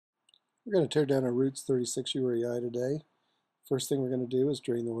We're going to tear down a Roots 36 URAI today. First thing we're going to do is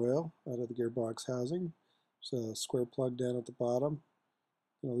drain the oil out of the gearbox housing. There's a square plug down at the bottom.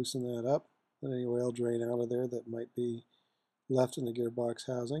 Going to loosen that up. Let any oil drain out of there that might be left in the gearbox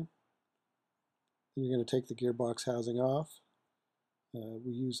housing. Then you're going to take the gearbox housing off.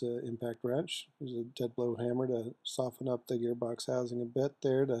 We use an impact wrench. There's a dead blow hammer to soften up the gearbox housing a bit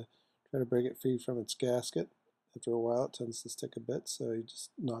there to try to break it free from its gasket. After a while it tends to stick a bit, so you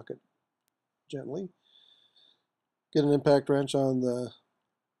just knock it gently. Get an impact wrench on the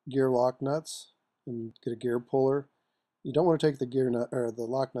gear lock nuts and get a gear puller. You don't want to take the gear nut or the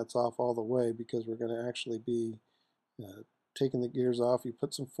lock nuts off all the way because we're going to actually be taking the gears off. You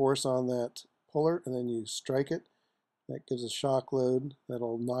put some force on that puller and then you strike it. That gives a shock load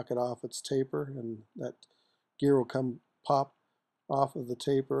that'll knock it off its taper, and that gear will come pop off of the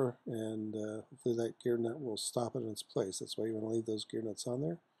taper, and hopefully that gear nut will stop it in its place. That's why you want to leave those gear nuts on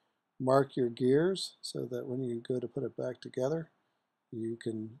there. Mark your gears so that when you go to put it back together, you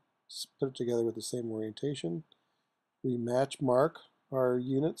can put it together with the same orientation. We match mark our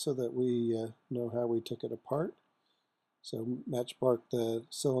unit so that we know how we took it apart. So match mark the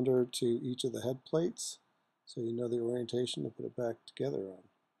cylinder to each of the head plates so you know the orientation to put it back together on.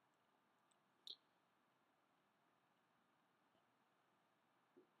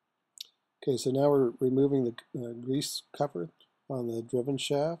 Okay, so now we're removing the grease cover on the driven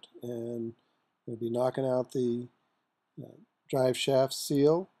shaft, and we'll be knocking out the drive shaft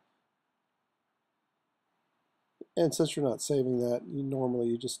seal. And since you're not saving that,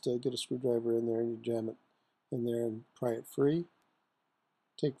 you just get a screwdriver in there and you jam it in there and pry it free.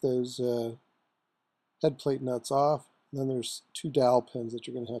 Take those head plate nuts off. And then there's two dowel pins that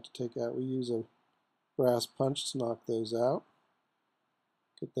you're going to have to take out. We use a brass punch to knock those out.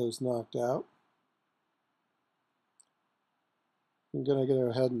 Get those knocked out. I'm going to go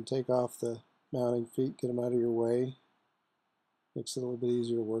ahead and take off the mounting feet, get them out of your way. Makes it a little bit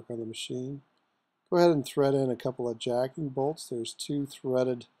easier to work on the machine. Go ahead and thread in a couple of jacking bolts. There's two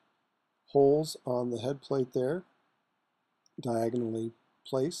threaded holes on the head plate there, diagonally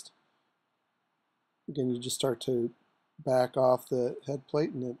placed. Again, you just start to back off the head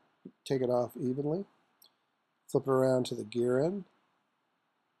plate and then take it off evenly. Flip it around to the gear end.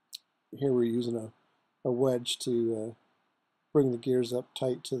 Here we're using a wedge to bring the gears up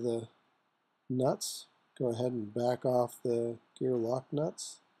tight to the nuts. Go ahead and back off the gear lock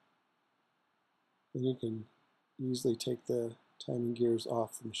nuts. And you can easily take the timing gears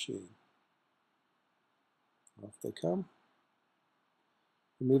off the machine. Off they come.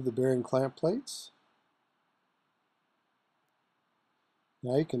 Remove the bearing clamp plates.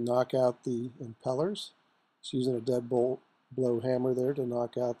 Now you can knock out the impellers. Just using a dead blow hammer there to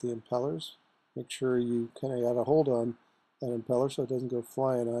knock out the impellers. Make sure you kind of got a hold on that impeller so it doesn't go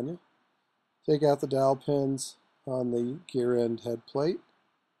flying on you. Take out the dowel pins on the gear end head plate.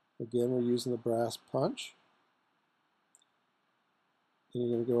 Again, we're using the brass punch. And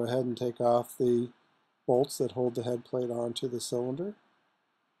you're going to go ahead and take off the bolts that hold the head plate onto the cylinder.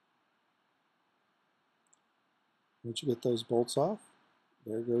 Once you get those bolts off,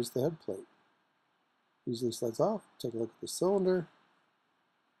 there goes the head plate. Easily slides off. Take a look at the cylinder.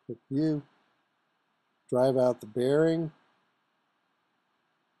 Quick view. Drive out the bearing.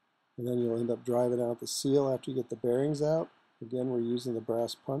 And then you'll end up driving out the seal after you get the bearings out. Again, we're using the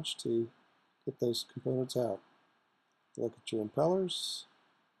brass punch to get those components out. Look at your impellers.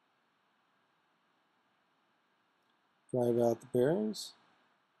 Drive out the bearings.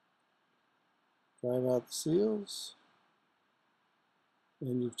 Drive out the seals.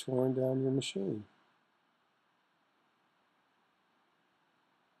 And you've torn down your machine.